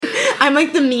I'm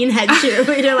like the mean head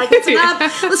cheerleader. Like, listen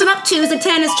up, 2s, a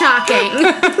 10 is chalking.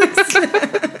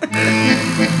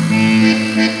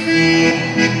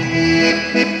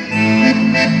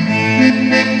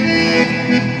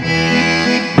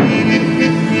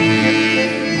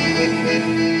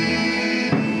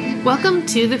 Welcome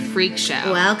to The Freak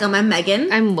Show. Welcome, I'm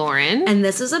Megan. I'm Lauren. And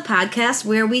this is a podcast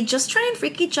where we just try and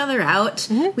freak each other out.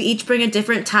 Mm-hmm. We each bring a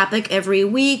different topic every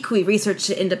week. We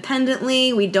research it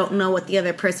independently. We don't know what the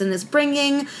other person is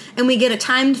bringing. And we get a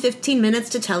timed 15 minutes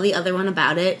to tell the other one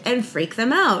about it and freak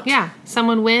them out. Yeah.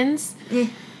 Someone wins.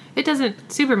 It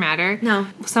doesn't super matter. No.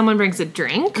 Someone brings a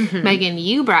drink. Mm-hmm. Megan,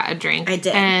 you brought a drink. I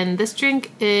did. And this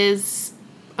drink is...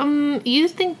 you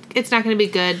think it's not going to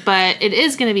be good, but it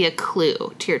is going to be a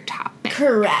clue to your topic.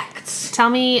 Correct. Tell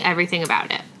me everything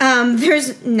about it.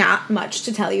 There's not much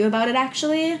to tell you about it,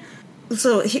 actually.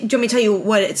 So, do you want me to tell you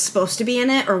what it's supposed to be in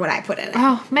it, or what I put in it?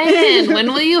 Oh, Megan, when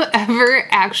will you ever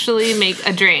actually make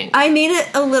a drink? I made it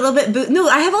a little bit... No,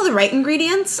 I have all the right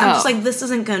ingredients. I'm just like, this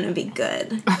isn't going to be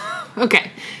good.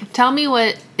 Okay. Tell me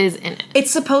what is in it.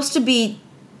 It's supposed to be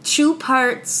 2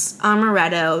 parts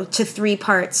amaretto to 3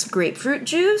 parts grapefruit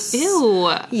juice.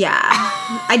 Ew. Yeah.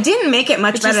 I didn't make it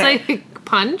much better. Just like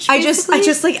punch, basically? I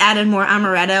just like added more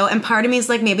amaretto, and part of me is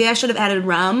like, maybe I should have added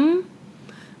rum,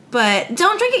 but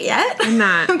don't drink it yet. I'm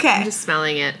not. Okay. I'm just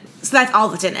smelling it. So that's all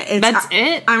that's in it. That's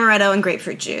it? Amaretto and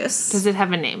grapefruit juice. Does it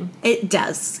have a name? It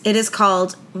does. It is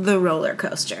called the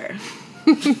Rollercoaster.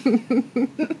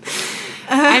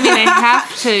 I mean, I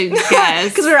have to guess.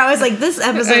 Because we're always like, this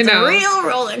episode's a real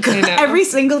roller coaster. Every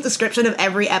single description of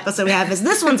every episode we have is,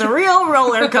 this one's a real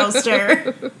roller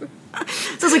coaster. So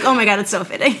it's like, oh my god, it's so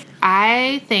fitting.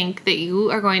 I think that you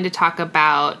are going to talk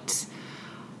about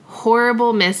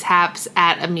horrible mishaps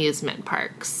at amusement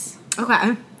parks.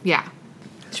 Okay. Yeah.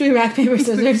 Should we rock, paper,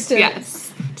 scissors too?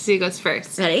 Yes. So who goes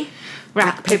first? Ready?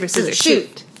 Rock, paper, scissors,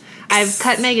 shoot. I've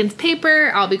cut Megan's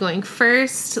paper. I'll be going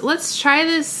first. Let's try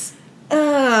this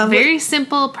very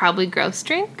simple, probably gross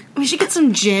drink. We should get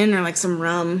some gin or like some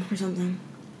rum or something.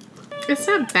 It's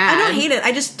not bad. I don't hate it.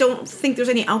 I just don't think there's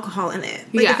any alcohol in it.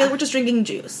 Like, I feel like we're just drinking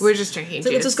juice. We're just drinking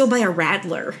juice. Let's just go buy a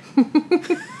Radler.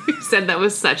 You said that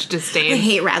with such disdain. I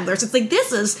hate Radlers. It's like,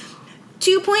 this is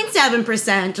 2.7%.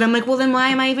 And I'm like, well, then why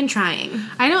am I even trying?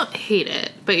 I don't hate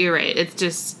it, but you're right. It's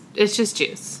just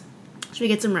juice. Should we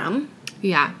get some rum?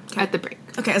 Yeah, at the break.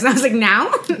 Okay, so I was like,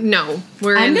 now? No,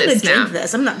 we're in this now. I'm gonna drink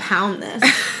this. I'm gonna pound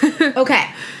this. Okay.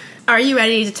 Are you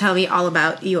ready to tell me all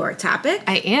about your topic?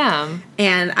 I am.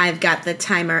 And I've got the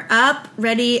timer up,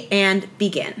 ready, and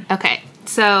begin. Okay,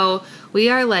 so we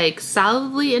are like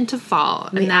solidly into fall,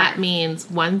 and that means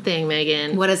one thing,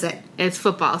 Megan. What is it? It's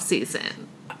football season.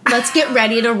 Let's get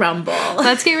ready to rumble.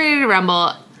 Let's get ready to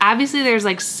rumble. Obviously, there's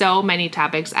like so many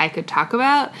topics I could talk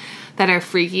about that are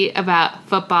freaky about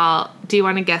football. Do you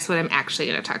want to guess what I'm actually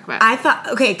going to talk about? I thought,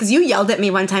 okay, because you yelled at me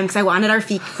one time because I wanted our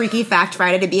Freaky Fact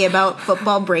Friday to be about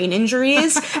football brain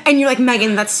injuries. And you're like,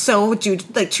 Megan, that's so too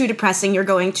depressing. You're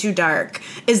going too dark.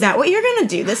 Is that what you're going to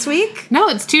do this week? No,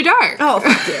 it's too dark. Oh,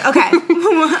 fuck you. Okay.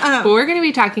 We're going to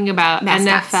be talking about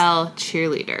mascots. NFL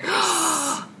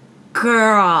cheerleaders.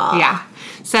 Girl. Yeah.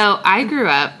 So I grew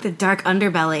up the dark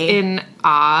underbelly in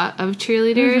awe of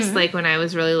cheerleaders. Mm-hmm. Like when I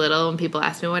was really little, when people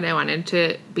asked me what I wanted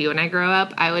to be when I grow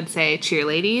up, I would say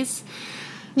cheerladies.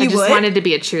 I just wanted to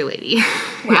be a cheerleady.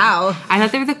 Wow. Yeah. I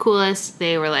thought they were the coolest.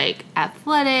 They were like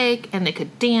athletic and they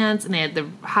could dance and they had the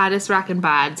hottest rockin'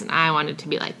 bods, and I wanted to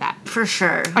be like that. For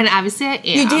sure. And obviously I am.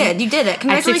 You did it.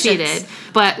 Congratulations. I succeeded.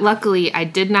 But luckily I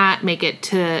did not make it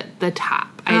to the top.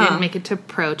 I didn't make it to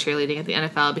pro cheerleading at the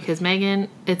NFL because, Megan,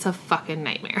 it's a fucking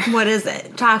nightmare. What is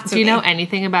it? Talk to me. Do you know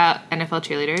anything about NFL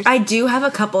cheerleaders? I do have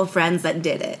a couple of friends that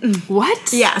did it.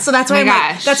 What? Yeah, so that's why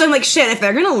I'm like, shit, if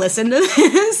they're going to listen to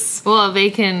this. Well, they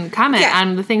can comment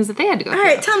on the things that they had to go through. All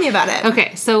right, tell me about it.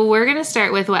 Okay, so we're going to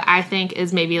start with what I think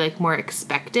is maybe like more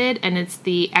expected, and it's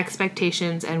the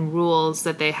expectations and rules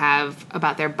that they have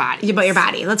about their bodies. About your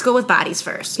body. Let's go with bodies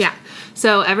first. Yeah.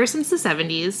 So ever since the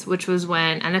 70s, which was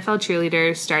when NFL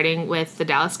cheerleaders, starting with the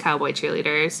Dallas Cowboy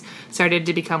cheerleaders, started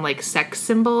to become like sex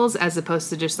symbols as opposed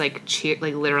to just like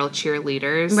literal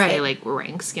cheerleaders. Right. They like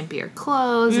wearing skimpier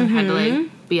clothes and had to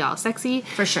like be all sexy.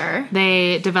 For sure.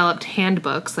 They developed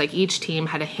handbooks. Like each team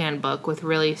had a handbook with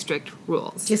really strict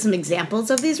rules. Do you have some examples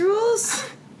of these rules?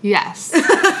 Yes.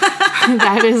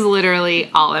 That is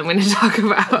literally all I'm going to talk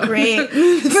about. Great.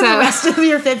 For the rest of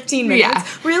your 15 minutes. Yeah.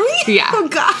 Really? Yeah. Oh,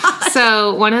 God.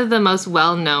 So one of the most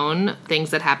well-known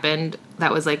things that happened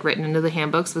that was like written into the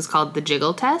handbooks was called the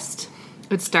jiggle test.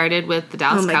 It started with the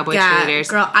Dallas Cowboy cheerleaders.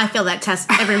 Girl, I fail that test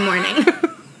every morning.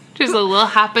 Just a little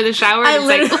hop in the shower.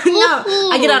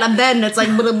 I get out of bed and it's like...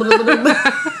 Blah, blah, blah,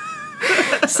 blah.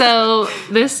 So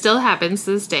this still happens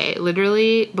to this day.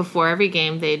 Literally, before every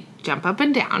game, they jump up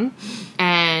and down,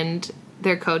 and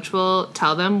their coach will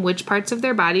tell them which parts of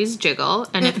their bodies jiggle,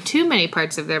 and if too many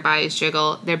parts of their bodies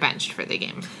jiggle, they're benched for the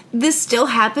game. This still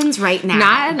happens right now.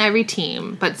 Not in every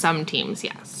team, but some teams,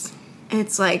 yes.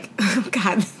 It's like, oh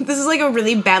God, this is like a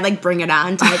really bad, like, Bring It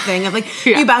On type thing of, like,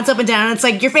 you bounce up and down, and it's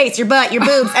like your face, your butt, your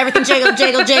boobs, everything jiggle,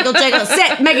 jiggle, jiggle, jiggle.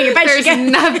 Sit, Megan, you're benched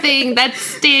again. There's nothing that's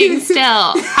staying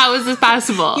still. How is this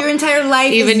possible? Your entire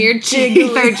life Even your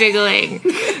teeth are jiggling.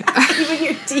 Even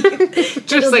your teeth.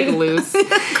 Just, like, loose.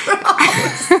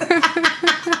 Gross.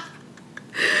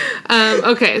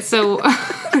 Okay, so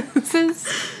this is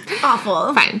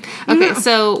awful. Fine. Okay,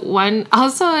 so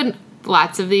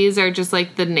lots of these are just,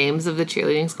 like, the names of the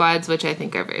cheerleading squads, which I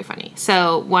think are very funny.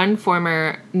 So, one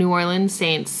former New Orleans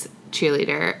Saints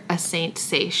cheerleader, a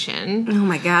Saint-sation. Oh,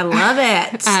 my God, love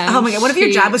it. Oh, my God, what if your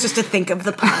job was just to think of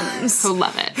the puns?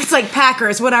 Love it. It's like,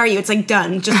 Packers, what are you? It's like,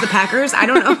 done. Just the Packers? I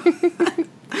don't know.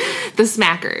 The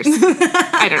Smackers.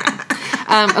 I don't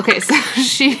know. Okay, so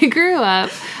she grew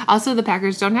up... Also, the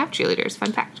Packers don't have cheerleaders.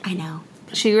 Fun fact. I know.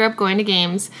 She grew up going to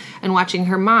games and watching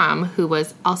her mom, who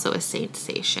was also a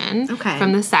Saint-sation,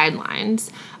 from the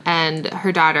sidelines. And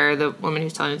her daughter, the woman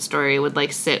who's telling the story, would,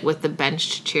 like, sit with the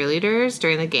benched cheerleaders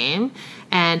during the game.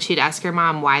 And she'd ask her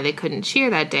mom why they couldn't cheer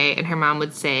that day. And her mom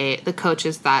would say the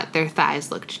coaches thought their thighs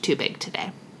looked too big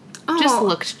today. Just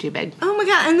looked too big. Oh, my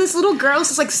God. And this little girl's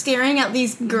just, like, staring at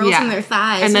these girls and their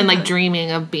thighs. And then, like,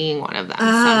 dreaming of being one of them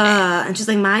someday. And she's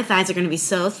like, my thighs are going to be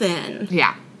so thin.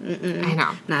 Yeah. I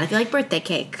know. Not if you like birthday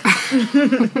cake.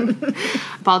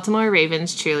 Baltimore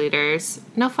Ravens cheerleaders.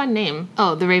 No fun name.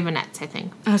 Oh, the Ravenettes, I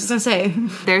think. I was just going to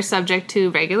say. They're subject to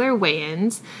regular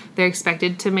weigh-ins. They're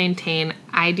expected to maintain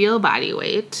ideal body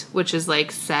weight, which is,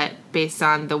 like, set based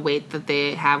on the weight that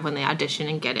they have when they audition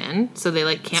and get in. So they,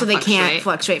 like, can't fluctuate. Can't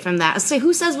fluctuate from that. So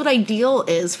who says what ideal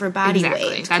is for body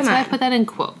weight? That's why I put that in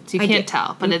quotes. You can't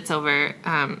tell, but it's over.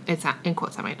 It's not in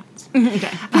quotes on my notes.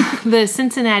 Okay. The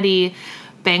Cincinnati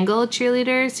Bengal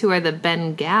cheerleaders, who are the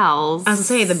Bengals. I was going to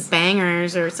say the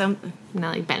bangers or something.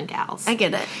 Not like Bengals. I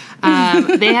get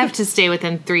it. They have to stay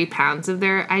within 3 pounds of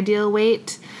their ideal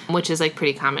weight, which is, like,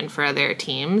 pretty common for other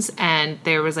teams. And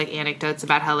there was, like, anecdotes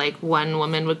about how, like, one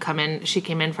woman would come in, she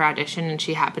came in for audition, and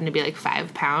she happened to be, like,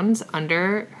 5 pounds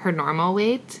under her normal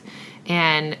weight.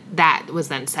 And that was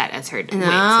then set as her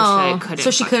weight, so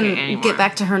she couldn't anymore. Get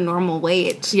back to her normal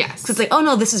weight. Yes. So it's like, oh,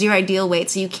 no, this is your ideal weight,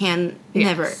 so you can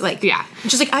never, like... Yeah.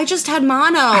 She's like, I just had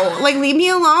mono. Like, leave me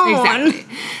alone.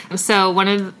 Exactly. So one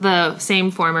of the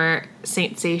same former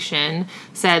Saint-sation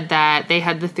said that they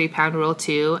had the 3-pound rule,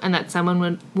 too, and that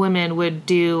women would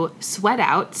do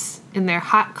sweat-outs in their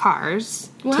hot cars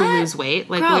to lose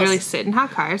weight. Like, literally sit in hot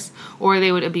cars. Or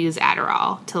they would abuse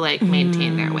Adderall to, like,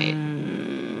 maintain their weight.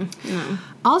 No.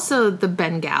 Also, the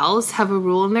Bengals have a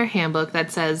rule in their handbook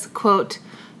that says, quote,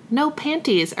 no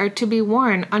panties are to be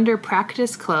worn under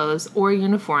practice clothes or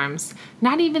uniforms,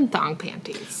 not even thong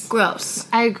panties. Gross.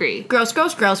 I agree. Gross,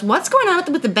 gross, gross. What's going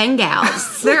on with the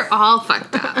Bengals? They're all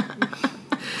fucked up.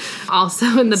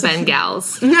 Also in the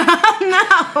Bengals. No.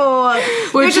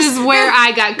 Which is where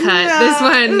I got cut. No. This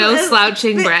one, no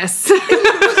slouching breasts.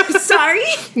 Sorry?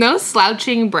 No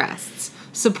slouching breasts.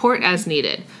 Support as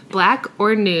needed. Black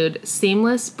or nude,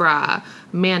 seamless bra,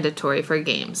 mandatory for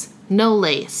games. No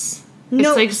lace. No.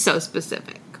 It's, like, so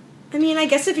specific. I mean, I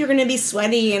guess if you're going to be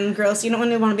sweaty and gross, you don't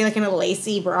want to be, like, in a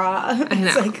lacy bra. I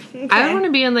know. Like, okay. I don't want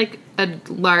to be in, like, a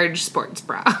large sports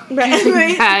bra.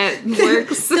 Right. That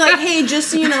works. You're like, hey, just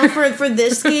so you know, for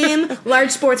this game,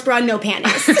 large sports bra, no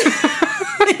panties.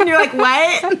 And you're like,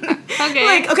 what? Okay.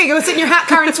 Like, okay, go sit in your hot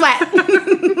car and sweat.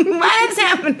 What's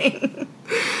happening?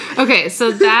 Okay,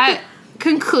 so that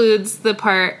concludes the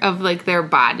part of, like, their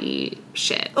body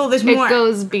shit. Oh, there's more. It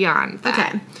goes beyond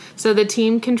that. Okay. So the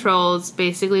team controls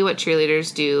basically what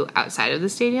cheerleaders do outside of the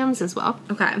stadiums as well.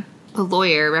 Okay. A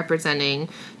lawyer representing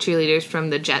cheerleaders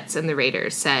from the Jets and the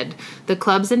Raiders said, the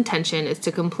club's intention is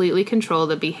to completely control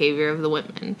the behavior of the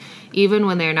women, even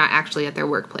when they're not actually at their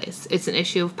workplace. It's an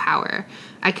issue of power.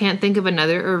 I can't think of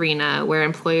another arena where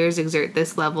employers exert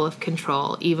this level of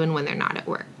control, even when they're not at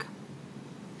work.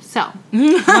 So,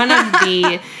 one of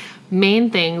the main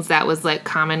things that was, like,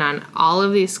 common on all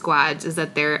of these squads is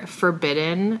that they're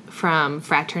forbidden from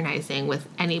fraternizing with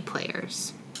any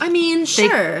players. I mean,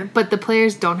 sure. But the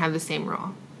players don't have the same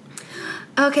rule.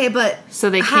 Okay, but so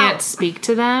they can't speak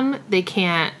to them. They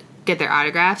can't get their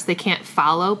autographs. They can't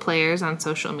follow players on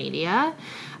social media.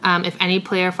 If any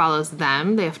player follows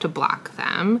them, they have to block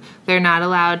them. They're not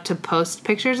allowed to post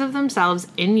pictures of themselves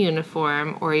in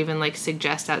uniform or even, like,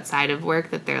 suggest outside of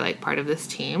work that they're, like, part of this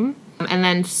team. And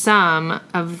then some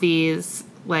of these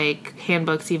like,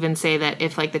 handbooks even say that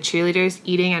if, like, the cheerleader's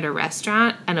eating at a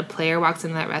restaurant and a player walks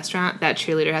into that restaurant, that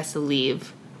cheerleader has to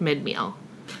leave mid-meal.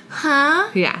 Huh?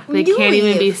 Yeah. They can't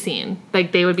even be seen.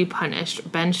 Like, they would be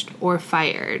punished, benched, or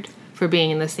fired for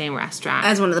being in the same restaurant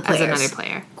as one of the players. As another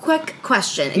player. Quick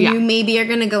question, and you maybe are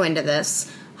going to go into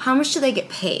this. How much do they get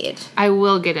paid? I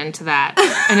will get into that,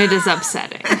 and it is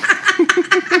upsetting.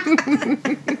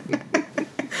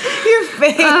 Your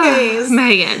face.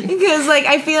 Megan. Because, like,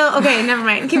 I feel... Okay, never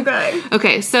mind. Keep going.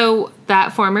 Okay, so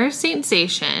that former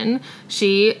sensation,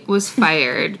 she was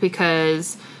fired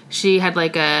because she had,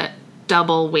 like, a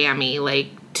double whammy, like,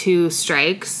 2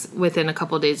 strikes within a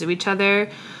couple days of each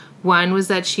other. One was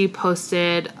that she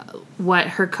posted what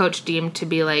her coach deemed to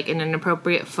be, like, an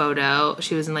inappropriate photo.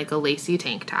 She was in, like, a lacy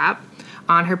tank top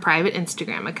on her private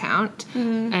Instagram account.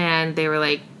 Mm-hmm. And they were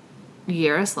like,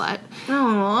 you're a slut.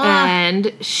 Aww.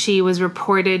 And she was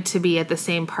reported to be at the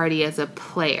same party as a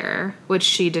player, which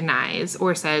she denies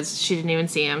or says she didn't even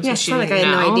see him. So she didn't know. I had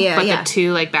no idea. But the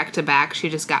 2, like, back-to-back, she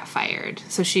just got fired.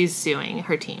 So she's suing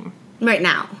her team. Right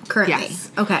now, currently.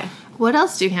 Yes. Okay. What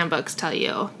else do handbooks tell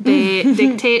you? They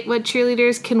dictate what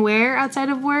cheerleaders can wear outside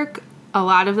of work. A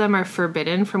lot of them are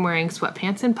forbidden from wearing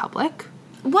sweatpants in public.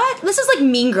 What? This is like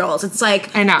Mean Girls. It's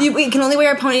like, I know. You can only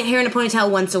wear hair in a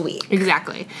ponytail once a week.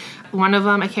 Exactly. One of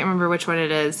them, I can't remember which one it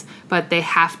is, but they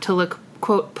have to look,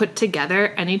 quote, put together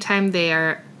anytime they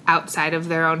are outside of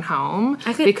their own home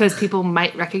because people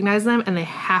might recognize them and they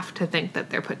have to think that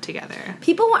they're put together.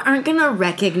 People aren't going to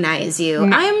recognize you.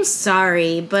 No. I'm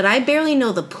sorry, but I barely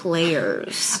know the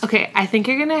players. Okay, I think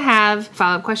you're going to have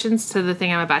follow-up questions to the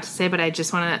thing I'm about to say, but I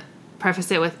just want to preface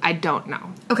it with, I don't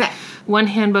know. Okay. One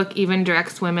handbook even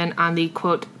directs women on the,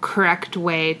 quote, correct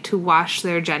way to wash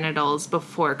their genitals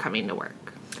before coming to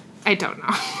work. I don't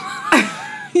know.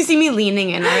 You see me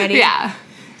leaning in already? Yeah.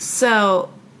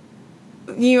 So...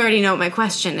 You already know what my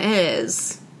question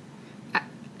is.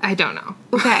 I don't know.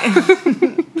 Okay.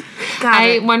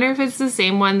 I wonder if it's the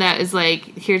same one that is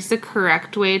like, here's the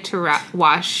correct way to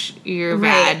wash your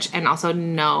vag and also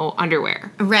no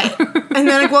underwear. Right. And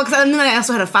then, like, and then I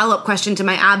also had a follow-up question to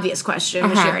my obvious question,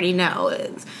 which you already know.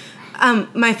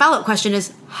 My follow-up question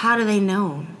is, how do they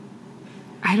know?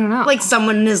 I don't know. Like,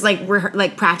 someone is, like,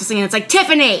 practicing, and it's like,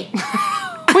 Tiffany!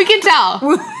 We can tell.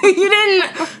 You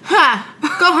didn't.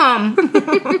 Go home.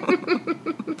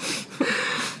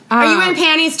 Are you wearing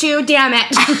panties too? Damn it.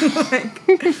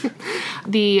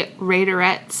 The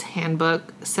Raiderettes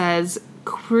handbook says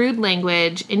crude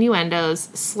language, innuendos,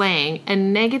 slang,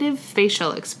 and negative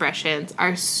facial expressions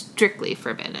are strictly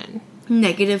forbidden.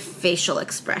 Negative facial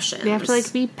expressions. They have to,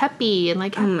 like, be peppy and,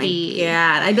 like, happy. Oh my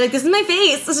God. I'd be like, this is my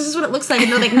face. This is just what it looks like. And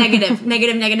they're like, negative,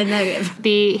 negative, negative, negative.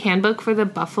 The handbook for the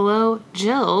Buffalo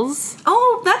Jills.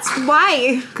 Oh, that's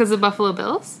why. Because of Buffalo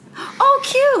Bills? Oh,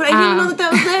 cute. I didn't know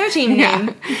that was their team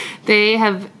name. They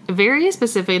have very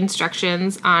specific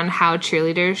instructions on how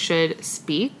cheerleaders should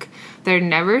speak. They're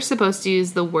never supposed to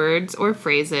use the words or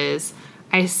phrases,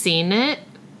 I seen it,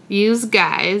 use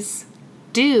guys,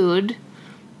 dude,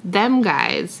 them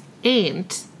guys,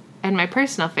 ain't, and my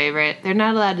personal favorite, they're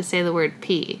not allowed to say the word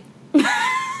pee.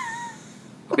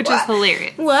 Which is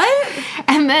hilarious. What?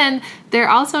 And then they're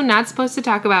also not supposed to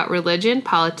talk about religion,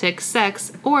 politics,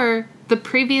 sex, or the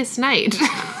previous night.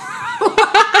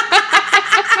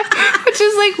 Which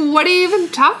is like, what do you even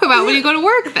talk about when you go to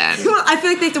work then? Well, I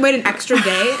feel like they have to wait an extra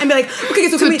day and be like, okay,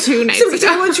 so 2 nights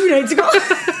ago. 2 nights ago.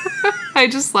 I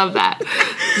just love that.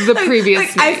 The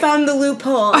previous night. I found the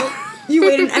loophole. You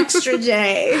wait an extra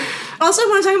day. Also, I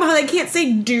want to talk about how they can't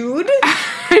say dude.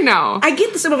 I know. I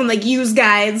get some of them, like, use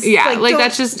guys. Yeah, like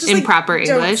that's just improper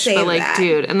English. But, like, that.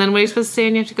 dude. And then what are you supposed to say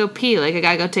when you have to go pee? Like, I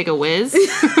gotta go take a whiz?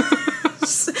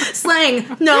 Slang.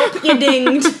 Nope, you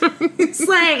dinged.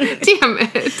 Slang. Damn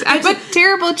it. I'm a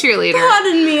terrible cheerleader.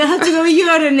 Pardon me, I have to go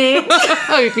urinate.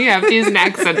 Oh, you have to use an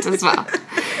accent as well.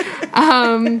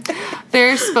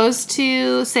 They're supposed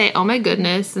to say, oh my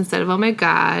goodness, instead of oh my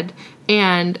God.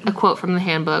 And a quote from the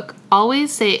handbook,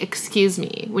 always say excuse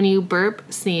me when you burp,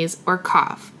 sneeze, or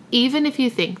cough, even if you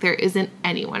think there isn't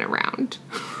anyone around.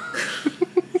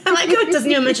 I like how it doesn't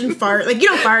even mention fart. Like, you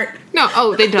don't fart.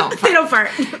 No, they don't fart. They don't fart.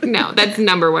 No, that's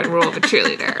number 1 rule of a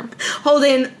cheerleader. Hold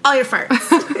in all your farts.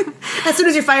 As soon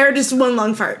as you're fired, just one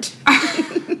long fart.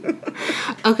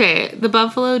 Okay, the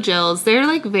Buffalo Jills, they're,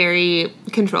 like, very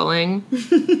controlling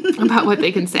about what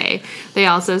they can say. They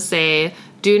also say,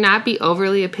 do not be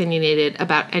overly opinionated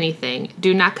about anything.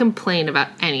 Do not complain about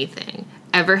anything.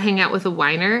 Ever hang out with a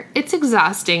whiner? It's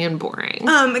exhausting and boring.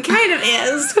 It kind of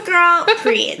is. Girl,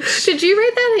 preach. Did you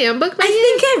read that handbook, Maggie?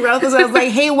 I think I wrote this. I was like,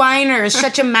 hey, whiners,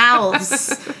 shut your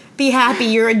mouths. Be happy,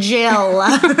 you're a Jill.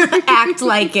 Act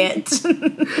like it.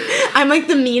 I'm like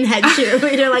the mean head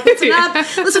cheerleader. Like,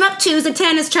 listen up, choose a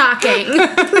 10 is chalking.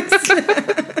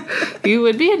 You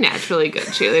would be a naturally good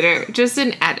cheerleader, just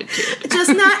in attitude.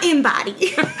 Just not in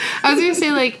body. I was going to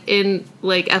say, like, in,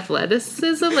 like,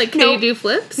 athleticism, like, can you do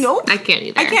flips? Nope. I can't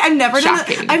either.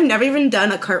 I've never even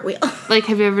done a cartwheel. Like,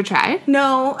 have you ever tried?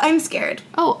 No, I'm scared.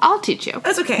 Oh, I'll teach you.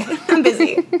 That's okay. I'm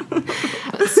busy.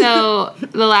 So,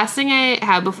 the last thing I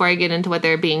have before I get into what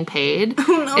they're being paid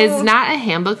is not a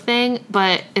handbook thing,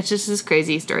 but it's just this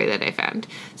crazy story that I found.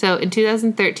 So, in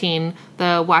 2013,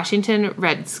 the Washington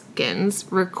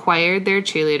Redskins required their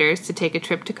cheerleaders to take a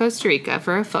trip to Costa Rica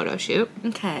for a photo shoot.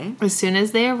 Okay. As soon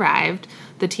as they arrived,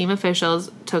 the team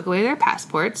officials took away their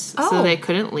passports, so they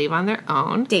couldn't leave on their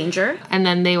own. Danger. And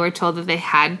then they were told that they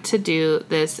had to do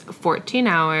this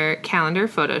 14-hour calendar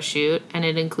photo shoot, and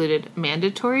it included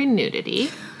mandatory nudity.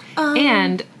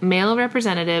 And male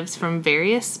representatives from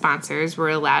various sponsors were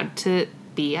allowed to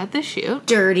be at the shoot.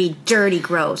 Dirty,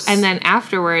 gross. And then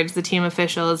afterwards, the team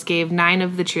officials gave 9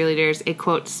 of the cheerleaders a,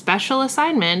 quote, special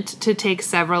assignment to take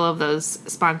several of those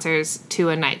sponsors to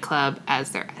a nightclub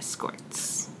as their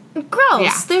escorts. Gross.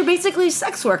 Yeah. They're basically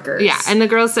sex workers. Yeah, and the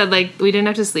girls said, like, we didn't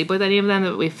have to sleep with any of them,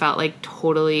 but we felt, like,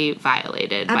 totally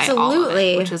violated by all of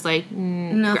it, which is like,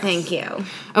 no, gross. thank you.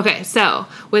 Okay, so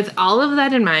with all of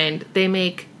that in mind, they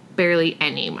make barely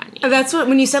any money. That's what,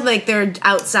 when you said, like, they're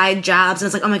outside jobs, and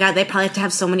it's like, oh my god, they probably have to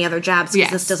have so many other jobs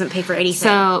because this doesn't pay for anything.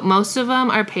 So most of them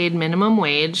are paid minimum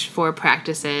wage for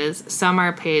practices. Some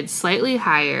are paid slightly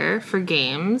higher for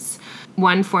games.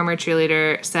 One former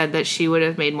cheerleader said that she would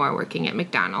have made more working at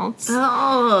McDonald's.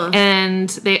 Oh. And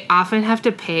they often have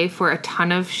to pay for a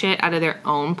ton of shit out of their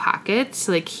own pockets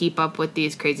to, like, keep up with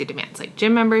these crazy demands. Like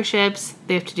gym memberships,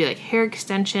 they have to do, like, hair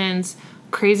extensions,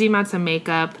 crazy amounts of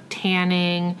makeup,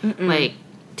 tanning, like,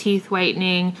 teeth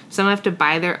whitening. Some have to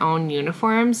buy their own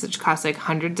uniforms, which cost, like,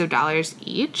 hundreds of dollars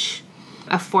each.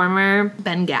 A former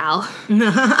Bengal,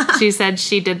 she said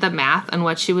she did the math on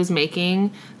what she was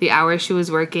making, the hours she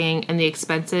was working, and the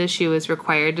expenses she was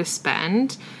required to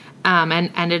spend,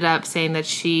 and ended up saying that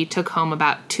she took home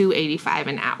about $2.85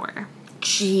 an hour.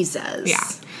 Jesus. Yeah.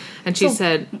 And she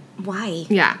said... Why?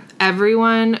 Yeah.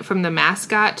 Everyone from the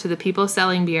mascot to the people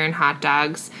selling beer and hot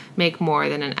dogs make more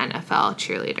than an NFL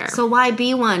cheerleader. So why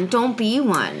be one? Don't be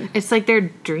one. It's like their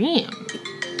dream.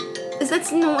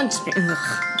 That's no one's dream.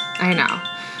 Ugh. I know.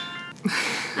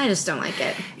 I just don't like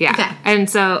it. Yeah. Okay. And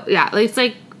so, yeah, it's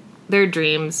like their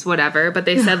dreams, whatever. But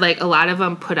they said, like, a lot of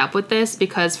them put up with this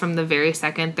because from the very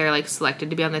second they're, like, selected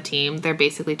to be on the team, they're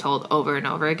basically told over and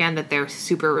over again that they're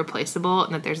super replaceable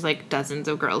and that there's, like, dozens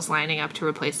of girls lining up to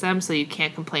replace them. So you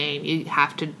can't complain. You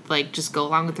have to, like, just go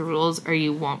along with the rules or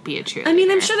you won't be a cheerleader. I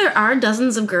mean, I'm sure there are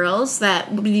dozens of girls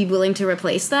that would be willing to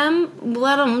replace them.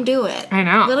 Let them do it. I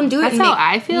know. Let them do it. That's how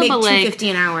I feel. Make but, like,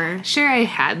 $2.50 an hour. Sure, I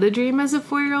had the dream as a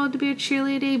 4-year-old to be a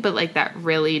cheerleader, but, like, that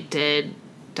really did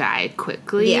die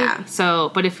quickly. Yeah. So,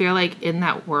 but if you're, like, in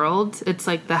that world, it's,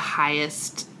 like, the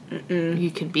highest you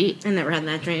can be. I never had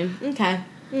that dream. Okay.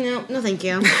 No, thank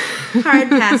you. Hard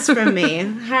pass from me.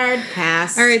 Hard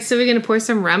pass. All right, so we're going to pour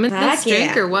some rum in this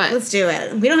drink or what? Let's do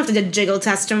it. We don't have to do jiggle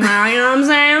test tomorrow, you know what I'm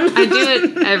saying? I do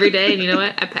it every day, and you know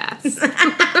what? I pass. You,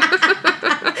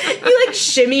 like,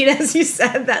 shimmied as you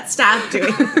said that. Stop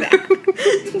doing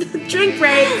that. Drink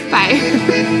break. Bye.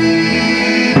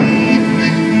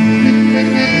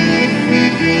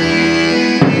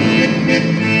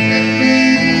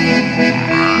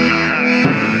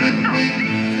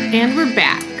 And we're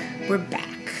back. We're back.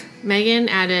 Megan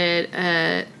added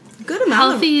a good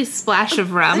amount healthy splash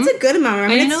of rum. That's a good amount of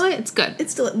rum. And you know what? It's good.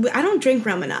 It's still. I don't drink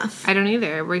rum enough. I don't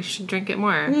either. We should drink it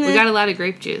more. We got a lot of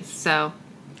grape juice, so.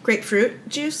 Grapefruit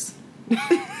juice?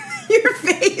 Your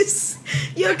face.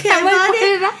 You okay, I'm like, buddy? what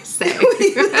did I say?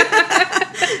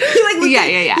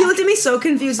 Yeah. You looked at me so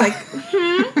confused, like,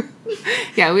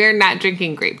 Yeah, we are not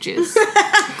drinking grape juice.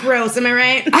 Gross, am I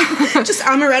right? Just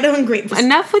amaretto and grape juice.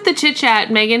 Enough with the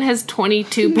chit-chat. Megan has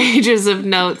 22 pages of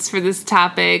notes for this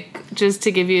topic. Just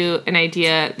to give you an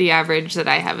idea, the average that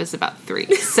I have is about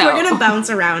 3. So we're going to bounce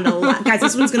around a lot. Guys,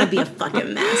 this one's going to be a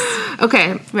fucking mess.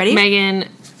 Okay. Ready? Megan,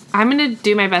 I'm going to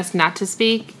do my best not to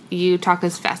speak. You talk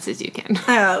as fast as you can.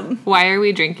 Why are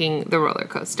we drinking the roller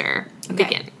coaster? Okay.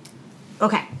 Begin.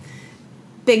 Okay.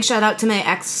 Big shout out to my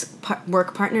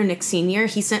ex-work partner, Nick Sr.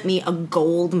 He sent me a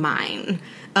gold mine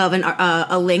of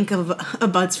a link of a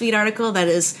BuzzFeed article that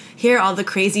is, here are all the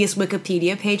craziest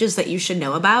Wikipedia pages that you should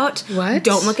know about. What?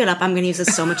 Don't look it up. I'm going to use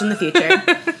this so much in the future.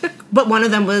 But one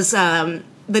of them was the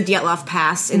Dyatlov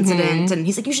Pass incident. And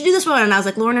he's like, you should do this one. And I was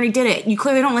like, Lauren already did it. You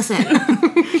clearly don't listen.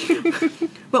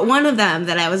 But one of them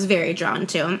that I was very drawn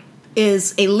to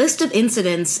is a list of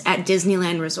incidents at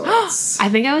Disneyland resorts. I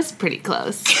think I was pretty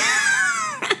close.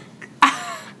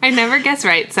 I never guess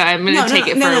right, so I'm going to take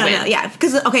it for a win. No. Yeah,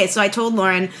 because, okay, so I told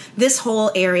Lauren, this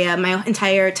whole area, my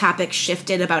entire topic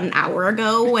shifted about an hour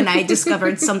ago when I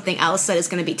discovered something else that is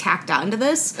going to be tacked onto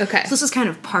this. Okay. So this is kind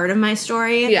of part of my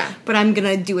story. Yeah. But I'm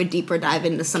going to do a deeper dive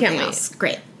into something Can't wait. else.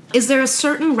 Great. Is there a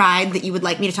certain ride that you would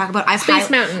like me to talk about? Space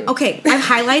Mountain. Okay, I've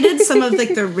highlighted some of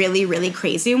like the really, really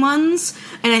crazy ones,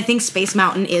 and I think Space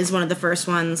Mountain is one of the first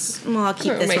ones. Well, I'll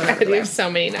keep this one. Oh my God, you have so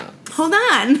many notes. Hold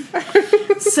on.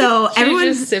 So everyone,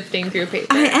 just sifting through paper.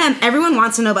 I am. Everyone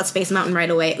wants to know about Space Mountain right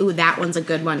away. Ooh, that one's a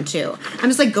good one too. I'm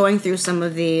just like going through some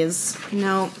of these.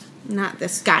 No, not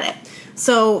this. Got it.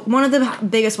 So one of the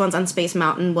biggest ones on Space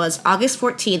Mountain was August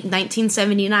 14th,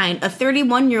 1979. A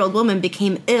 31-year-old woman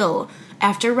became ill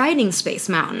after riding Space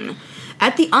Mountain.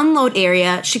 At the unload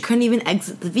area, she couldn't even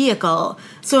exit the vehicle,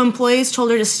 so employees told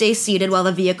her to stay seated while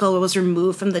the vehicle was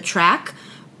removed from the track.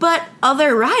 But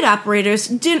other ride operators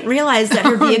didn't realize that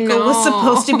her vehicle was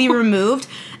supposed to be removed,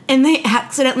 and they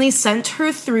accidentally sent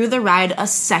her through the ride a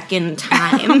second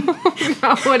time.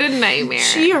 Oh, what a nightmare.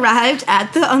 She arrived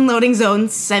at the unloading zone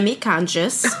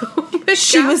semi-conscious.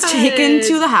 She was taken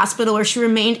to the hospital where she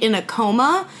remained in a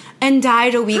coma and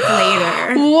died a week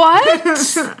later. What?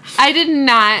 I did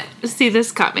not see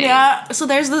this coming. Yeah, so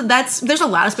there's a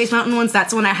lot of Space Mountain ones.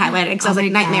 That's the one I highlighted because I was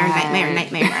like, nightmare.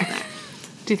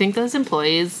 Do you think those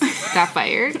employees got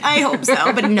fired? I hope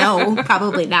so, but no,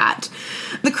 probably not.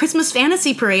 The Christmas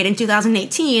Fantasy Parade in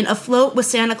 2018, a float with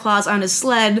Santa Claus on his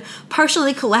sled,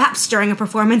 partially collapsed during a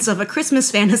performance of a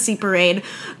Christmas Fantasy Parade,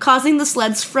 causing the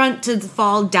sled's front to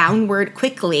fall downward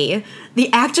quickly.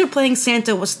 The actor playing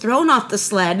Santa was thrown off the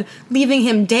sled, leaving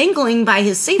him dangling by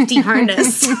his safety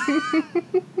harness.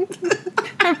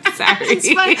 I'm sorry.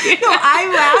 It's fine. No, I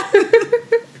laugh.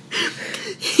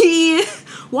 He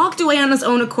walked away on his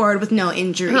own accord with no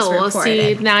injuries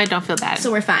reported. See, now I don't feel bad. So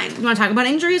we're fine. You want to talk about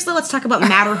injuries, though? Let's talk about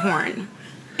Matterhorn.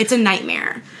 It's a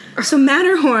nightmare. So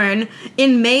Matterhorn,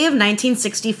 in May of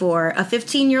 1964, a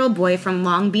 15-year-old boy from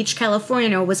Long Beach,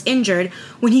 California, was injured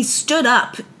when he stood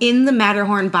up in the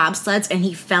Matterhorn bobsleds and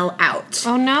he fell out.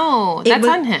 Oh no, that's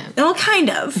on him. Well, kind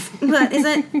of. But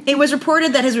it was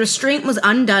reported that his restraint was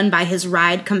undone by his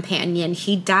ride companion.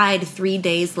 He died 3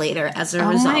 days later as a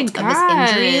result of his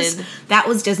injuries. That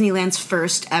was Disneyland's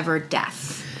first ever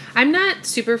death. I'm not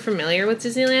super familiar with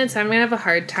Disneyland, so I'm going to have a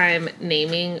hard time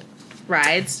naming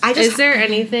rides. Is there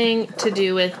anything to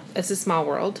do with It's a Small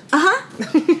World?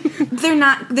 They're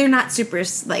not super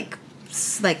like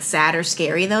sad or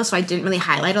scary though, so I didn't really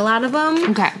highlight a lot of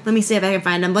them. Okay, let me see if I can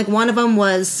find them. Like one of them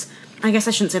was, I guess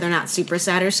I shouldn't say they're not super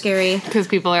sad or scary because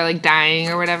people are like dying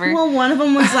or whatever. Well, one of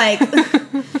them was like,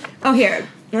 oh here.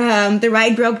 The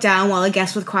ride broke down while a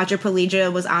guest with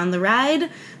quadriplegia was on the ride,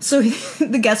 so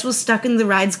the guest was stuck in the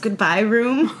ride's goodbye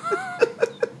room.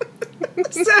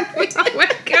 Sorry. Oh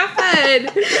my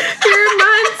God. You're a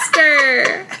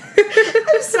monster.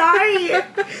 I'm sorry.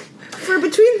 For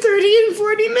between 30 and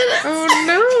 40 minutes.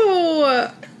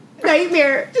 Oh no.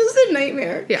 Nightmare. Just a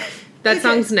nightmare. Yeah. That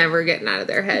song's never getting out of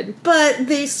their head. But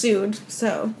they sued,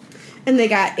 so. And they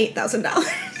got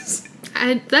 $8,000.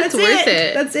 That's worth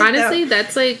it. That's it. Honestly,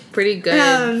 that's like pretty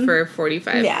good for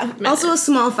 45 minutes. Also, a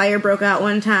small fire broke out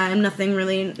one time.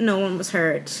 No one was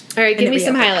hurt. All right, give me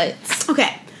some highlights.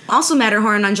 Okay. Also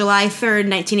Matterhorn, on July 3rd,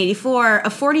 1984, a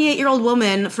 48-year-old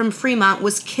woman from Fremont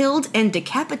was killed and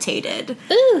decapitated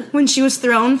when she was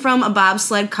thrown from a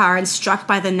bobsled car and struck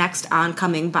by the next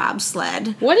oncoming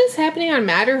bobsled. What is happening on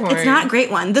Matterhorn? It's not a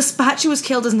great one. The spot she was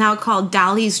killed is now called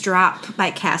Dolly's Drop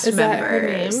by cast members. That her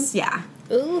name? Yeah.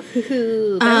 Ooh,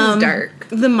 that was dark.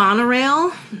 The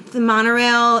monorail in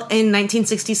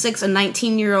 1966, a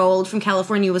 19-year-old from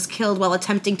California was killed while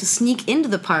attempting to sneak into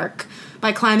the park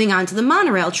by climbing onto the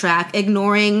monorail track,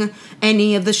 ignoring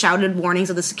any of the shouted warnings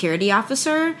of the security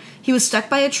officer. He was stuck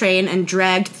by a train and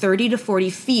dragged 30 to 40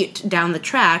 feet down the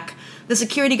track. The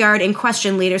security guard in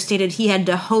question later stated he had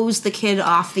to hose the kid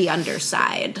off the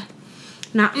underside.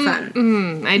 Not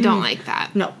fun. I don't like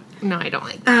that. No, I don't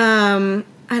like that.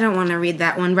 I don't want to read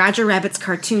that one. Roger Rabbit's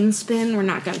cartoon spin. We're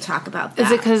not going to talk about that.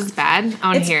 Is it because it's bad? I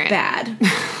want to hear it. It's bad.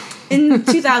 In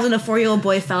 2000, a 4-year-old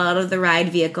boy fell out of the ride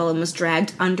vehicle and was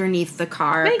dragged underneath the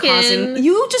car, Megan.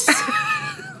 You just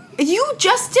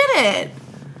did it.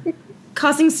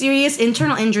 Causing serious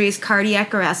internal injuries,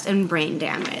 cardiac arrest, and brain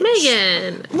damage.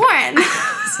 Megan. Warren,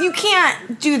 you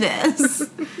can't do this.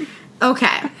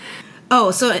 Okay.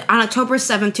 Oh, so on October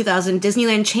 7th, 2000,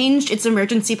 Disneyland changed its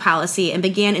emergency policy and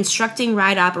began instructing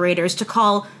ride operators to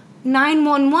call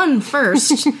 911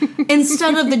 first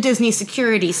instead of the Disney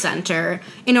Security Center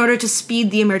in order to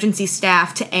speed the emergency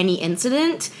staff to any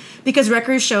incident, because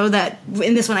records show that,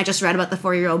 in this one I just read about the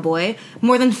 4-year-old boy,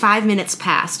 more than 5 minutes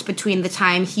passed between the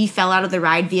time he fell out of the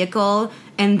ride vehicle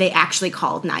and they actually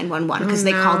called 911 because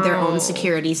they called their own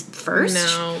security first.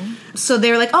 No. So they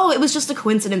were like, oh, it was just a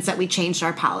coincidence that we changed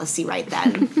our policy right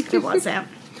then. It wasn't.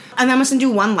 And I'm just going to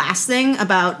do one last thing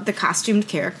about the costumed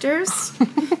characters.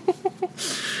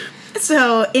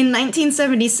 So, in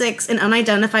 1976, an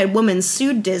unidentified woman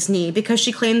sued Disney because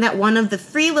she claimed that one of the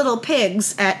 3 little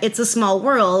pigs at It's a Small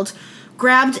World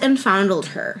grabbed and fondled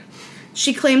her.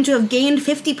 She claimed to have gained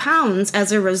 50 pounds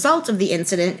as a result of the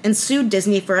incident and sued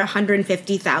Disney for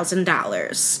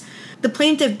 $150,000. The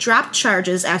plaintiff dropped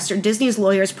charges after Disney's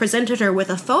lawyers presented her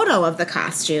with a photo of the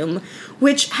costume,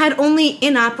 which had only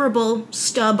inoperable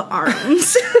stub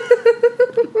arms.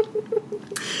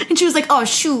 And she was like, oh,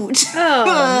 shoot.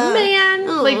 Oh, man.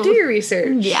 Like, do your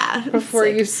research. Yeah. Before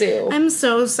you sue. I'm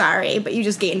so sorry, but you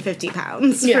just gained 50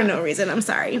 pounds for no reason. I'm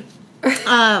sorry.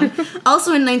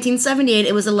 Also in 1978,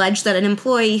 it was alleged that an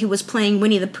employee who was playing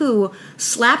Winnie the Pooh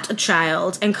slapped a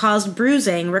child and caused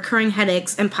bruising, recurring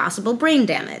headaches, and possible brain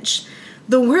damage.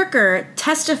 The worker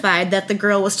testified that the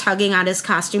girl was tugging on his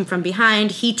costume from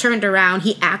behind. He turned around.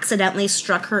 He accidentally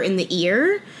struck her in the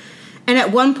ear. And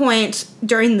at one point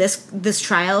during this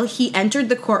trial, he entered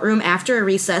the courtroom after a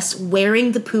recess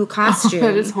wearing the Pooh costume. Oh,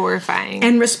 that is horrifying.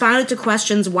 And responded to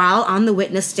questions while on the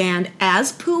witness stand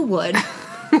as Pooh would.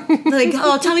 Like,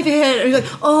 oh, tell me if you hit it. Or you're like,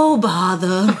 oh,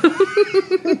 bother.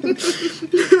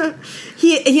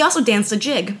 He also danced a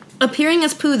jig. Appearing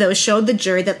as Pooh, though, showed the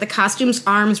jury that the costume's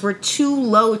arms were too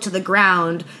low to the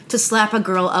ground to slap a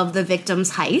girl of the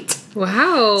victim's height.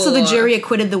 Wow. So the jury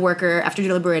acquitted the worker after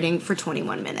deliberating for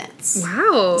 21 minutes.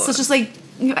 Wow. So it's just like,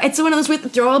 it's one of those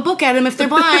weird, throw a book at them if they're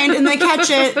blind and they catch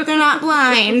it. They're not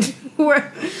blind.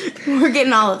 We're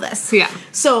getting all of this. Yeah.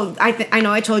 So I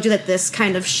know I told you that this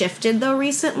kind of shifted, though,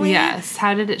 recently. Yes.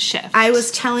 How did it shift? I was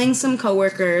telling some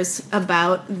coworkers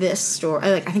about this story.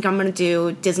 Like, I think I'm going to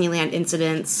do Disneyland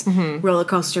incidents, roller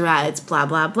coaster rides, blah,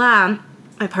 blah, blah.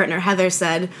 My partner, Heather,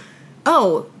 said,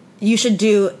 oh, you should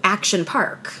do Action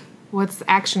Park. What's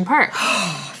Action Park?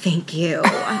 Thank you.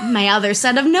 My other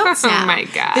set of notes now. Oh, my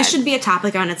God. This should be a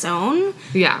topic on its own.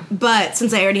 Yeah. But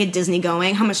since I already had Disney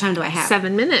going, how much time do I have?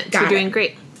 7 minutes. You're doing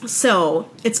great. So,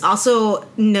 it's also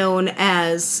known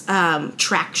as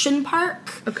Traction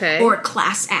Park. Okay. Or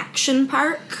Class Action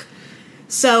Park.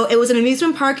 So, it was an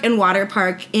amusement park and water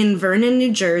park in Vernon,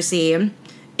 New Jersey.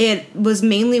 It was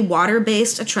mainly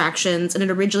water-based attractions, and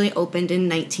it originally opened in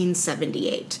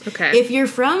 1978. Okay. If you're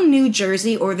from New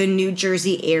Jersey or the New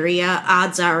Jersey area,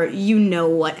 odds are you know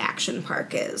what Action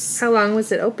Park is. How long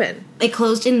was it open? It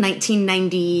closed in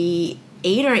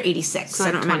 1998 or 86. So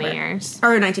I don't remember. 20 years.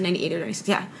 Or 1998 or 96,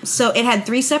 yeah. So it had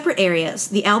 3 separate areas: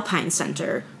 the Alpine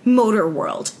Center, Motor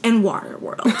World, and Water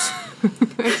World.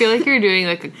 I feel like you're doing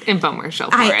like an infomercial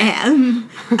for it. I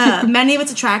am. Many of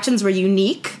its attractions were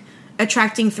unique,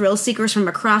 attracting thrill seekers from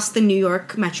across the New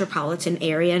York metropolitan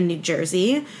area and New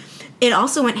Jersey. It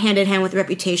also went hand in hand with a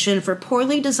reputation for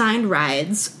poorly designed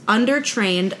rides,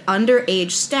 undertrained,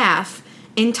 underage staff,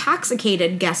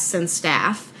 intoxicated guests and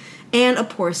staff, and a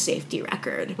poor safety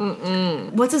record.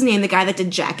 What's his name? The guy that did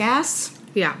Jackass?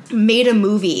 Yeah. Made a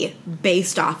movie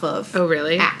based off of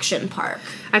Action Park.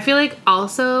 I feel like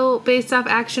also based off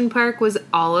Action Park was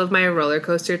all of my roller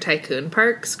coaster tycoon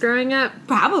parks growing up.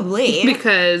 Probably.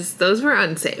 Because those were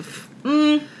unsafe.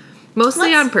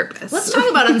 Mostly on purpose. Let's talk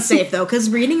about unsafe, though, because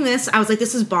reading this, I was like,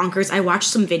 this is bonkers. I watched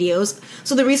some videos.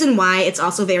 So the reason why it's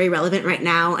also very relevant right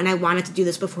now, and I wanted to do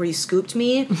this before you scooped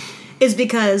me, is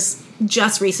because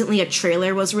just recently a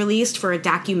trailer was released for a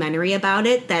documentary about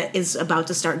it that is about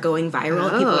to start going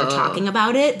viral. Oh. People are talking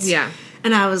about it. Yeah.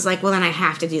 And I was like, well, then I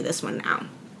have to do this one now.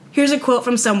 Here's a quote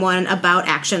from someone about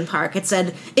Action Park. It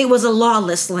said, "It was a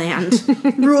lawless land,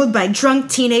 ruled by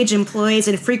drunk teenage employees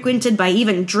and frequented by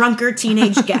even drunker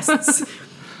teenage guests.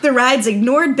 The rides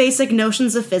ignored basic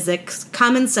notions of physics,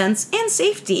 common sense, and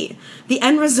safety. The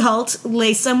end result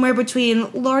lay somewhere between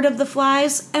Lord of the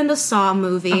Flies and a Saw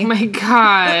movie." Oh my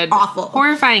God. Awful.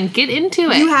 Horrifying. Get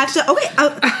into it. You have to... Okay,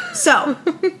 so...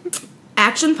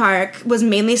 Action Park was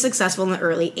mainly successful in the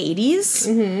early 80s.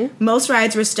 Mm-hmm. Most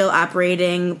rides were still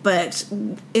operating, but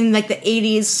in like the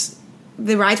 80s,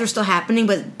 the rides were still happening,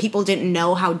 but people didn't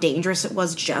know how dangerous it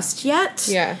was just yet.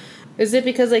 Yeah. Is it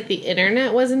because like the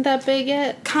internet wasn't that big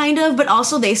yet? Kind of, but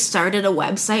also they started a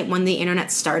website when the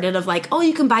internet started of like, oh,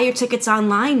 you can buy your tickets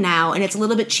online now, and it's a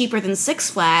little bit cheaper than Six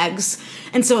Flags.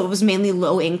 And so it was mainly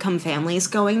low-income families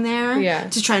going there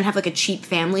to try and have like a cheap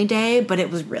family day, but it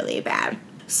was really bad.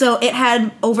 So it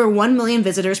had over 1 million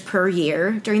visitors per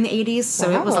year during the 80s, so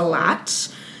it was a lot.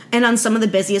 And on some of the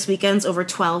busiest weekends, over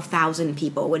 12,000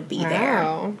 people would be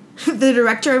there. The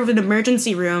director of an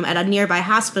emergency room at a nearby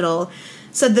hospital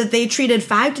said that they treated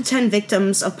 5 to 10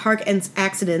 victims of park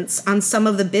accidents on some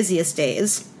of the busiest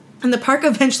days. And the park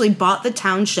eventually bought the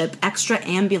township extra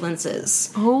ambulances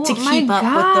to keep up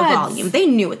with the volume. They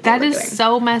knew what they were doing. That is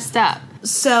so messed up.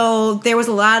 So there was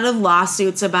a lot of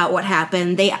lawsuits about what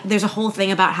happened. There's a whole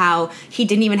thing about how he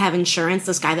didn't even have insurance,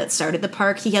 this guy that started the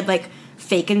park. He had, like,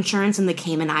 fake insurance in the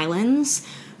Cayman Islands.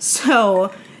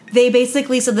 So they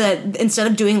basically said that instead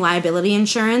of doing liability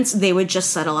insurance, they would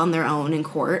just settle on their own in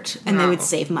court, and they would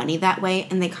save money that way,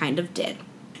 and they kind of did. Do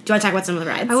you want to talk about some of the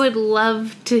rides? I would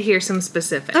love to hear some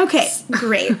specifics. Okay,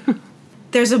 great.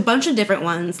 There's a bunch of different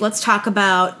ones. Let's talk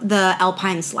about the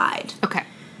Alpine Slide. Okay.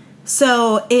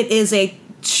 So it is a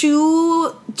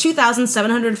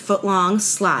 2,700-foot-long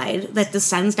slide that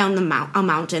descends down a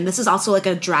mountain. This is also like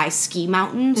a dry ski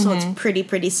mountain, so it's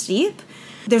pretty steep.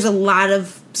 There's a lot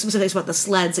of specifics about the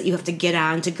sleds that you have to get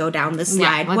on to go down the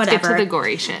slide, let's whatever. get to the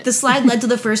gory shit. The slide led to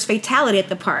the first fatality at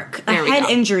the park. A head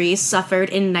injury suffered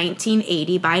in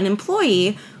 1980 by an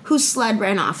employee whose sled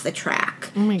ran off the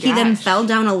track. Oh my gosh. He then fell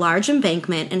down a large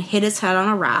embankment and hit his head on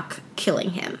a rock,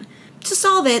 killing him. To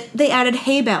solve it, they added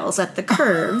hay bales at the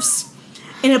curves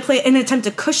in an attempt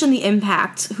to cushion the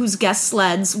impact, whose guest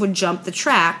sleds would jump the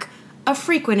track, a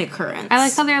frequent occurrence. I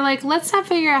like how they're like, let's not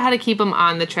figure out how to keep them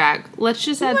on the track. Let's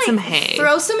just add some hay.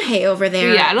 Throw some hay over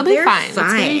there. Yeah, it'll be fine. It's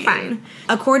gonna be fine.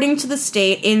 According to the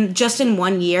state, in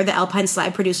 1 year, the Alpine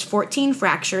Slide produced 14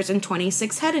 fractures and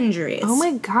 26 head injuries. Oh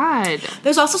my god.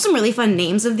 There's also some really fun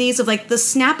names of these, of like the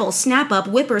Snapple, Snap Up,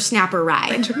 Whippersnapper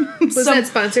Ride. Was that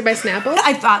sponsored by Snapple?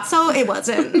 I thought so. It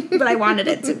wasn't, but I wanted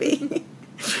it to be.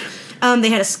 They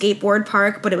had a skateboard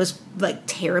park, but it was, like,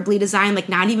 terribly designed. Like,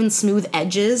 not even smooth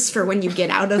edges for when you get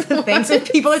out of the thing. So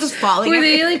people are just falling. Were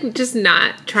they, like, just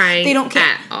not trying They don't care.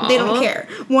 at all? They don't care.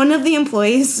 One of the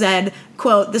employees said,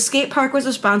 quote, "The skate park was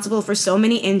responsible for so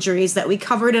many injuries that we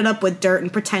covered it up with dirt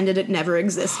and pretended it never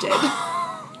existed."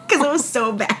 Because it was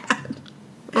so bad.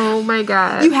 Oh, my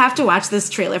God. You have to watch this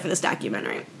trailer for this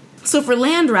documentary. So for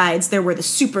land rides, there were the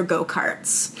super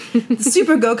go-karts. The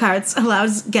super go-karts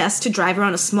allows guests to drive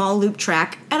around a small loop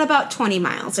track at about 20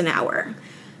 miles an hour.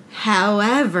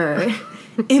 However,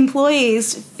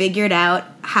 employees figured out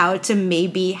how to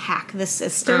maybe hack the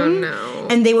system. Oh, no.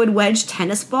 And they would wedge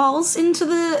tennis balls into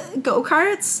the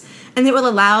go-karts, and they would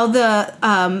allow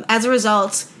as a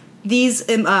result, these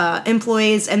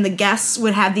employees and the guests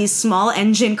would have these small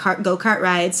engine go-kart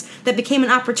rides that became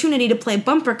an opportunity to play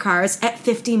bumper cars at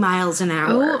 50 miles an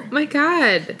hour. Oh, my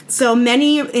God. So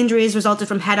many injuries resulted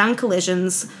from head-on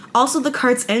collisions. Also, the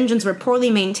cart's engines were poorly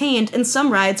maintained, and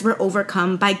some rides were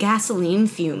overcome by gasoline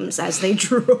fumes as they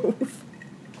drove.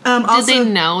 Did they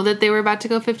know that they were about to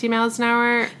go 50 miles an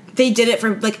hour? They did it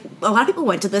for, like, a lot of people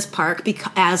went to this park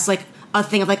as, like, a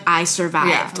thing of, like, I survived.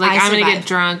 Yeah, like, I'm going to get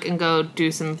drunk and go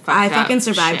do some fucked I fucking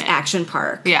survived shit. Action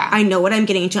Park. Yeah. I know what I'm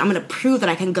getting into. I'm going to prove that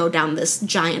I can go down this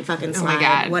giant fucking slide. Oh my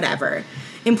God. Whatever.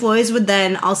 Employees would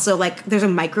then also, like, there's a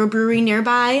microbrewery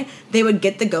nearby. They would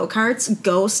get the go-karts,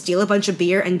 go steal a bunch of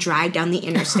beer, and drive down the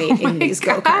interstate in these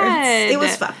go-karts. It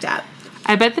was fucked up.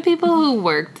 I bet the people who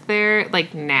worked there,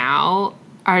 like, now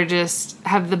are just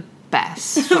have the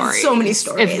best stories. So many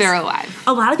stories. If they're alive.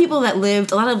 A lot of people a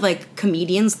lot of, like,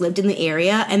 comedians lived in the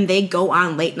area, and they go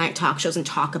on late-night talk shows and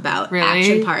talk about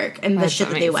Action Park and the shit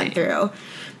that they went through.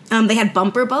 They had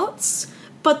bumper boats.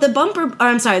 But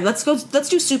let's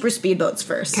do super speedboats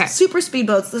first. Okay. Super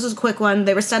speedboats, this is a quick one.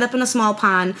 They were set up in a small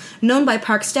pond, known by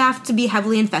park staff to be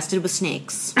heavily infested with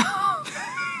snakes.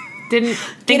 Didn't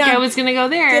think I was going to go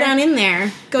there. Get on in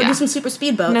there. Go do some super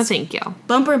speedboats. No, thank you.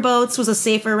 Bumper boats was a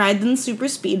safer ride than super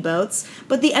speedboats,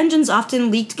 but the engines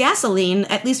often leaked gasoline,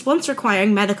 at least once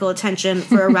requiring medical attention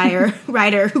for a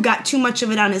rider who got too much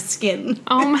of it on his skin.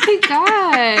 Oh my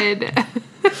God.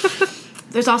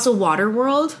 There's also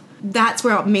Waterworld. That's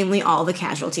where mainly all the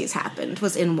casualties happened,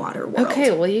 was in Waterworld.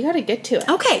 Okay, well, you got to get to it.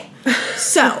 Okay,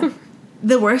 so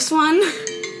the worst one...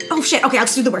 Oh, shit. Okay,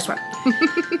 let's do the worst one.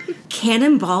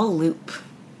 Cannonball Loop.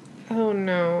 Oh,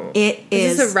 no. It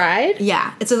is... Is this a ride?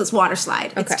 Yeah, it's a water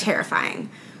slide. Okay. It's terrifying.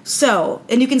 So,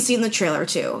 and you can see in the trailer,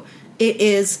 too. It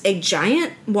is a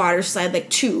giant water slide, like,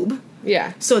 tube.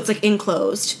 Yeah. So it's, like,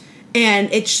 enclosed. And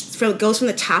it goes from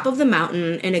the top of the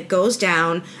mountain, and it goes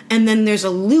down, and then there's a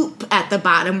loop at the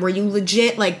bottom where you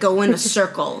legit, like, go in a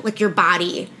circle. Like, your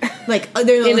body. Like,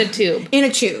 in a tube. In a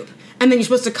tube. And then you're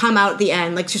supposed to come out at the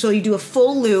end. Like, so you do a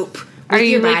full loop with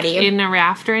your body. Are you, like, in a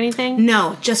raft or anything?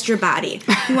 No, just your body.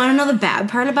 You want to know the bad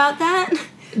part about that?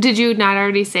 Did you not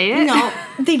already say it? No,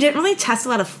 they didn't really test a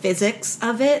lot of physics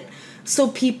of it. So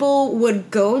people would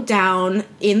go down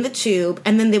in the tube,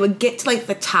 and then they would get to, like,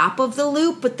 the top of the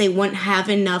loop, but they wouldn't have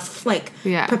enough, like,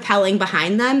 propelling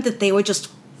behind them that they would just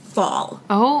fall.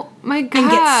 Oh, my God.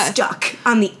 And get stuck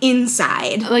on the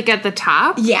inside. Like, at the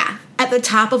top? Yeah, at the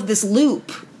top of this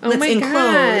loop that's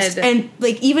enclosed. God. And,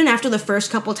 like, even after the first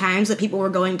couple times that people were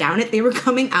going down it, they were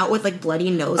coming out with, like,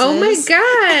 bloody noses. Oh, my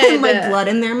God. And, like, blood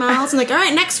in their mouths. And, like, all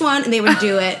right, next one. And they would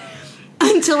do it.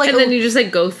 Until, like, and then you just,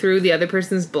 like, go through the other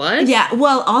person's blood? Yeah,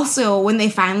 well, also, when they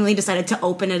finally decided to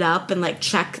open it up and, like,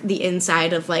 check the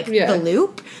inside of, like, the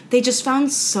loop, they just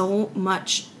found so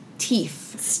much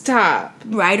teeth. Stop.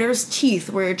 Riders'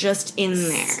 teeth were just in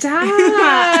there. Stop.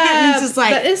 It's just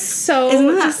like, that is so isn't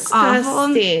that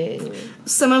disgusting. Awful?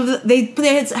 Some of they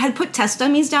had put test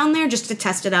dummies down there just to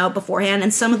test it out beforehand,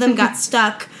 and some of them got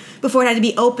stuck before it had to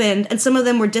be opened, and some of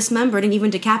them were dismembered and even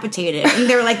decapitated. And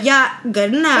they were like, yeah,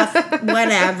 good enough,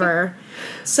 whatever.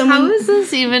 How is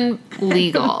this even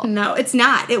legal? No, it's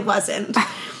not. It wasn't.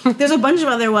 There's a bunch of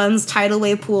other ones. Tidal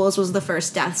wave pools was the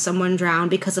first death. Someone drowned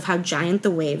because of how giant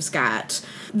the waves got.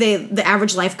 The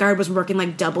average lifeguard was working,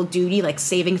 like, double duty, like,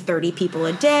 saving 30 people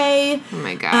a day. Oh,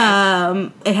 my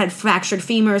God. It had fractured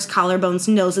femurs, collarbones,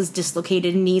 noses,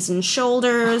 dislocated knees and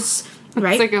shoulders.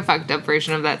 Right? It's like a fucked up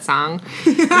version of that song.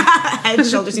 Head,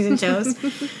 shoulders, knees, and toes.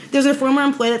 There's a former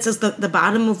employee that says the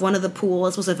bottom of one of the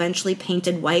pools was eventually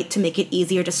painted white to make it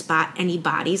easier to spot any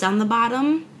bodies on the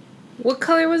bottom. What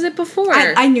color was it before?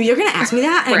 I knew you were going to ask me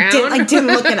that, and Brown? I didn't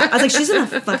look it up. I was like, she's going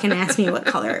to fucking ask me what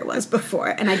color it was before,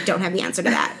 and I don't have the answer to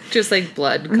that. Just, like,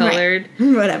 blood colored?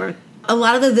 Right. Whatever. A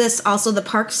lot of this, also, the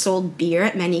park sold beer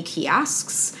at many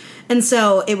kiosks. And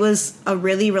so it was a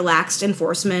really relaxed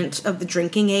enforcement of the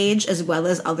drinking age as well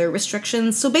as other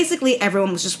restrictions. So basically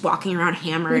everyone was just walking around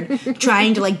hammered,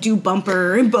 trying to, like, do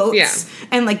bumper boats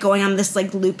and, like, going on this,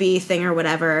 like, loopy thing or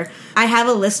whatever. I have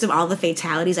a list of all the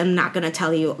fatalities. I'm not going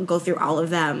to go through all of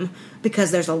them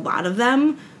because there's a lot of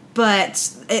them.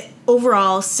 But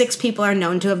overall, 6 people are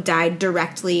known to have died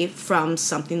directly from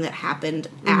something that happened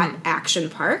at Action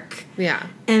Park. Yeah.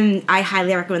 And I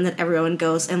highly recommend that everyone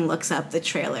goes and looks up the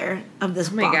trailer of this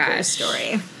bonkers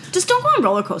story. Just don't go on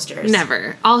roller coasters.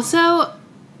 Never. Also,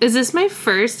 is this my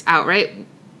first outright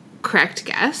correct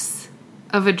guess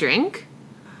of a drink?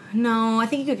 No, I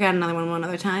think you could get another one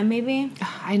other time, maybe.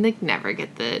 I, like, never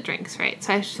get the drinks right,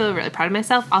 so I feel really proud of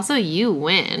myself. Also, you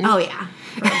win. Oh, yeah.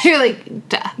 You're like,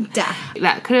 duh. Duh.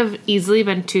 That could have easily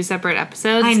been 2 separate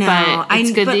episodes. I know. But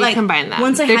it's good that you combine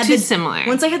them. They're too similar.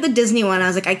 Once I had the Disney one, I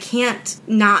was like, I can't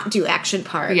not do Action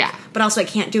Park. Yeah. But also I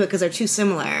can't do it because they're too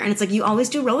similar. And it's like, you always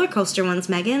do roller coaster ones,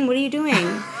 Megan. What are you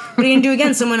doing? What are you going to do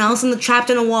again? Someone else trapped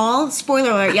in a wall?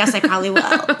 Spoiler alert. Yes, I probably will.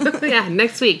 Yeah,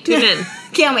 next week. Tune in.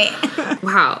 Can't wait.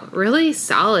 Wow. Really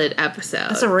solid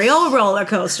episode. It's a real roller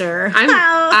coaster. I'm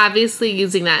obviously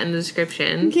using that in the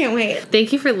description. Can't wait.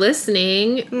 Thank you for listening.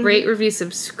 Rate, review,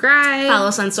 subscribe. Follow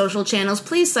us on social channels.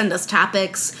 Please send us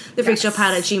topics.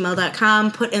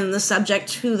 TheFreakShowPod@gmail.com. Put in the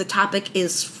subject who the topic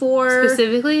is for.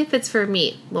 Specifically if it's for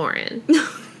me, Lauren.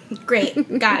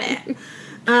 Great. Got it.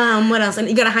 What else?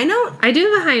 You got a high note? I do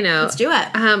have a high note. Let's do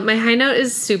it. My high note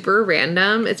is super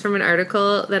random. It's from an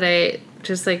article that I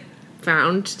just, like,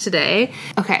 found today.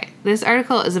 Okay, this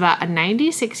article is about a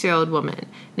 96-year-old woman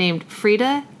named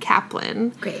Frida Kaplan.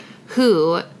 Great.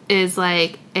 Who is,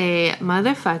 like, a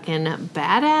motherfucking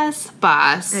badass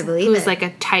boss. I believe who's it. like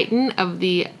a titan of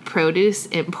the produce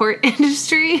import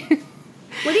industry.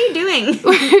 What are you doing?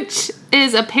 Which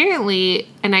is apparently,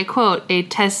 and I quote, a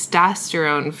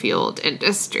testosterone-fueled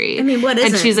industry. I mean, what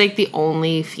isn't? And she's, like, the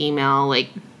only female, like,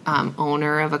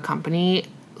 owner of a company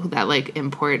that, like,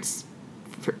 imports,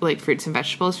 like, fruits and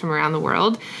vegetables from around the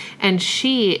world. And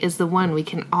she is the one we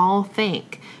can all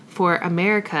thank for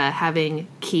America having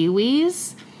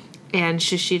kiwis and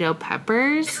shishito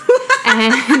peppers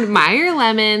and Meyer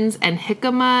lemons and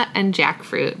jicama and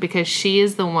jackfruit, because she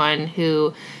is the one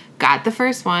who got the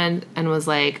first one and was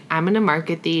like, I'm going to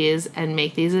market these and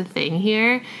make these a thing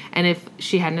here. And if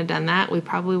she hadn't have done that, we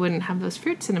probably wouldn't have those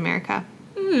fruits in America.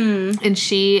 And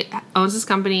she owns this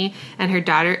company, and her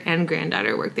daughter and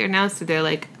granddaughter work there now. So they're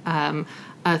like a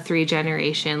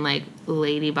 3-generation, like,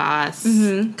 lady boss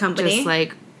company. Just,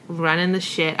 like, running the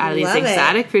shit out of these Love it.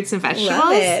 exotic fruits and vegetables.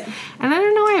 Love it. And I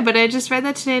don't know why, but I just read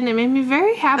that today and it made me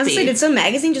very happy. I was like, did some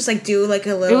magazine just, like, do, like,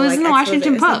 a little, It was like, in the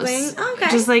Washington expose or Post. something? Oh,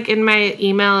 okay. Just, like, in my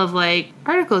email of, like,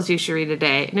 articles you should read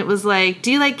today. And it was like,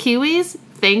 do you like kiwis?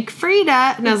 Thank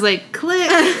Frida. And I was like, click.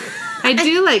 I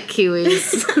do like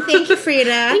kiwis. Thank you,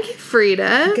 Frida. Thank you,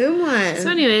 Frida. Good one.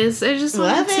 So anyways, I just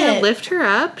wanted to lift her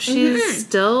up. She's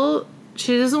still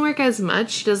She doesn't work as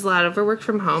much. She does a lot of her work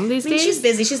from home these days. She's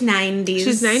busy. She's 90s.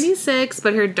 She's 96,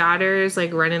 but her daughter's,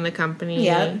 like, running the company.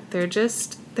 Yep.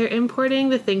 They're importing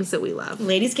the things that we love.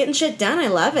 Ladies getting shit done. I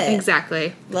love it.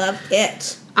 Exactly. Love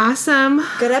it. Awesome.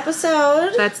 Good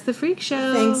episode. That's the Freak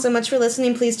Show. Thanks so much for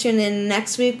listening. Please tune in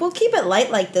next week. We'll keep it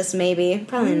light like this, maybe.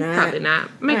 Probably not. Probably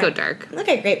not. Might go dark.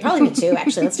 Okay, great. Probably me too,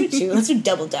 actually. Let's do two. Let's do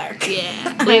double dark.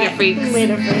 Yeah. Later, freaks.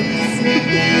 Later,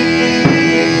 freaks.